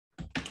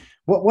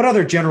What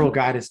other general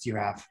guidance do you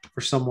have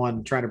for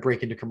someone trying to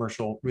break into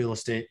commercial real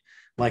estate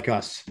like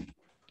us?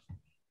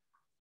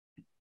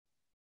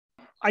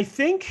 I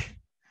think,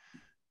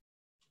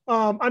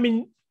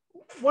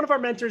 one of our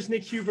mentors,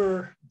 Nick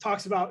Huber,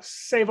 talks about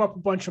save up a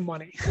bunch of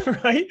money,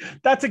 right?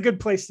 That's a good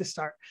place to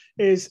start,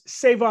 is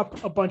save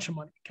up a bunch of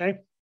money. Okay.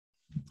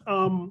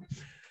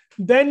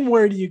 Then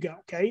where do you go?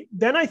 Okay.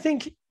 Then I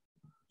think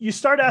you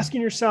start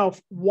asking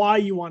yourself why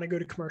you want to go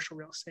to commercial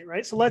real estate,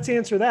 right? So let's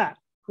answer that.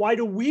 Why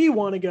do we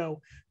want to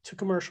go to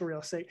commercial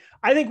real estate?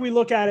 I think we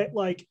look at it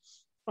like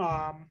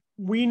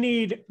we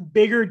need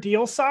bigger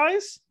deal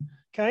size.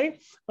 Okay.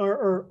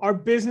 Or our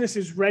business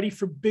is ready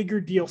for bigger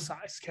deal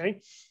size.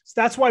 Okay. So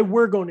that's why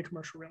we're going to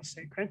commercial real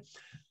estate. Okay.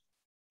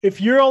 If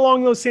you're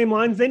along those same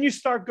lines, then you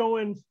start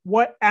going,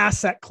 what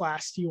asset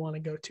class do you want to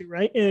go to?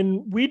 Right.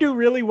 And we do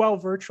really well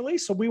virtually.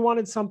 So we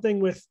wanted something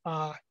with,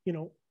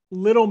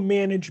 little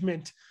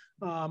management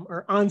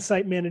or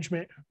on-site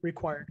management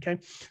required.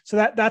 Okay. So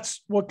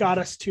that's what got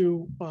us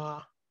to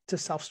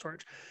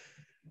self-storage.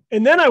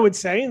 And then I would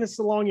say, and this is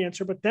a long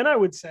answer, but then I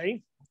would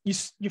say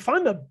you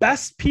find the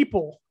best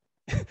people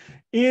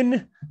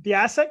in the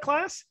asset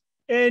class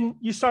and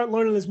you start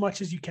learning as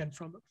much as you can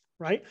from them.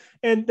 Right.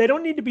 And they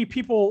don't need to be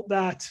people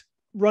that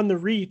run the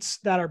REITs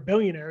that are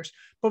billionaires,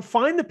 but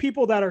find the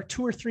people that are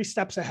 2 or 3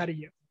 steps ahead of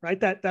you, right?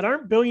 That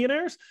aren't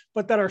billionaires,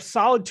 but that are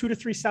solid 2 to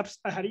 3 steps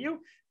ahead of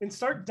you, and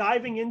start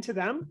diving into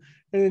them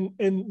and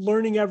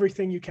learning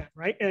everything you can.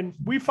 Right. And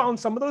we found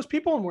some of those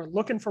people, and we're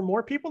looking for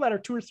more people that are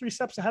 2 or 3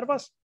 steps ahead of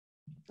us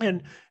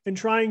and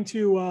trying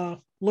to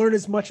learn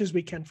as much as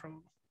we can from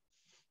them.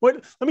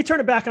 Let me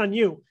turn it back on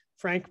you,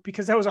 Frank,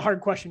 because that was a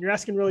hard question. You're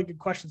asking really good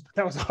questions, but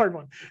that was a hard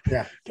one.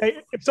 Yeah. Okay.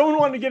 If someone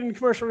wanted to get into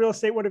commercial real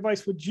estate, what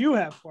advice would you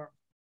have for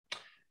them?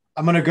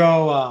 I'm going to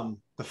go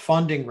the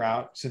funding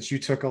route, since you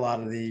took a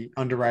lot of the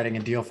underwriting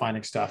and deal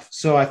finding stuff.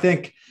 So I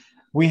think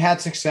we had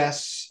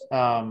success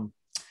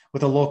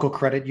with a local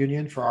credit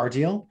union for our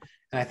deal.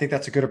 And I think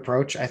that's a good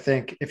approach. I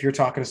think if you're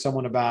talking to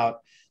someone about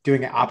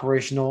doing an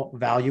operational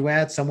value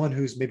add, someone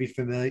who's maybe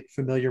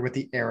familiar with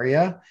the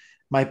area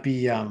might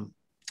be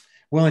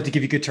willing to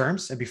give you good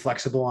terms and be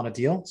flexible on a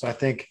deal. So I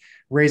think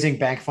raising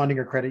bank funding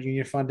or credit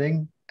union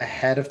funding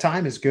ahead of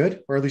time is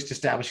good, or at least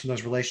establishing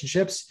those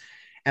relationships.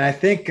 And I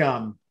think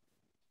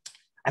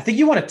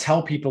you want to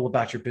tell people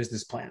about your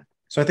business plan.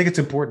 So I think it's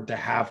important to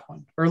have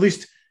one, or at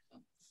least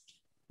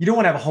you don't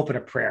want to have a hope and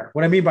a prayer.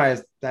 What I mean by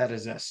that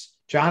is this: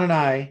 John and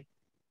I,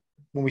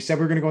 when we said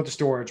we were going to go into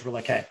storage, we're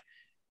like, hey,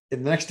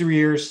 in the next 3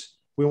 years,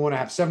 we want to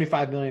have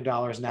 $75 million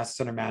in assets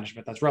under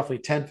management. That's roughly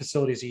 10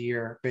 facilities a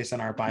year based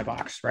on our buy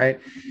box, right?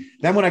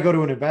 Then when I go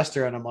to an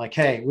investor and I'm like,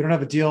 hey, we don't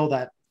have a deal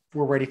that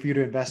we're ready for you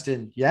to invest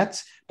in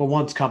yet, but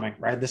one's coming,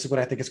 right? This is what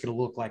I think it's going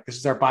to look like. This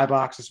is our buy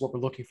box. This is what we're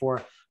looking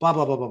for, blah,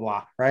 blah, blah, blah,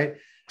 blah, right?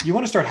 You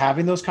want to start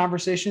having those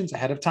conversations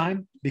ahead of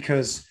time,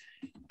 because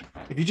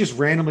if you just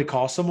randomly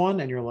call someone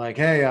and you're like,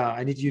 hey,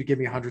 I need you to give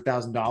me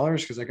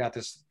 $100,000 because I got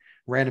this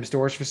random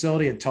storage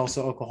facility in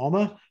Tulsa,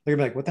 Oklahoma, they're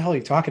gonna be like, what the hell are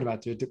you talking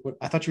about, dude?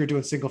 I thought you were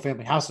doing single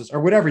family houses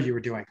or whatever you were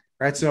doing.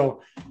 Right.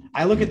 So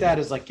I look at that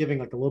as like giving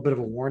like a little bit of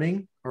a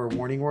warning or a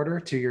warning order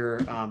to your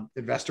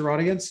investor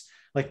audience.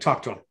 Like,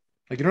 talk to them.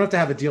 Like, you don't have to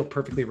have a deal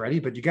perfectly ready,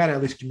 but you got to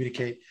at least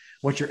communicate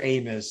what your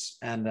aim is.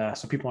 And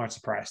so people aren't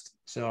surprised.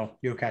 So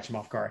you'll catch them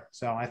off guard.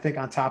 So I think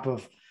on top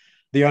of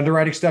the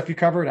underwriting stuff you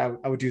covered, I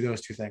would do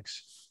those 2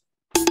 things.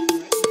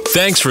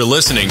 Thanks for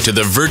listening to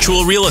the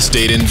Virtual Real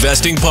Estate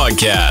Investing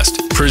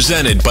Podcast,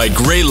 presented by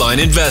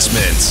Greyline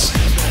Investments,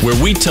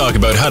 where we talk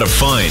about how to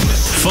find,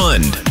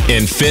 fund,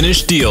 and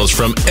finish deals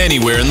from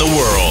anywhere in the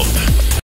world.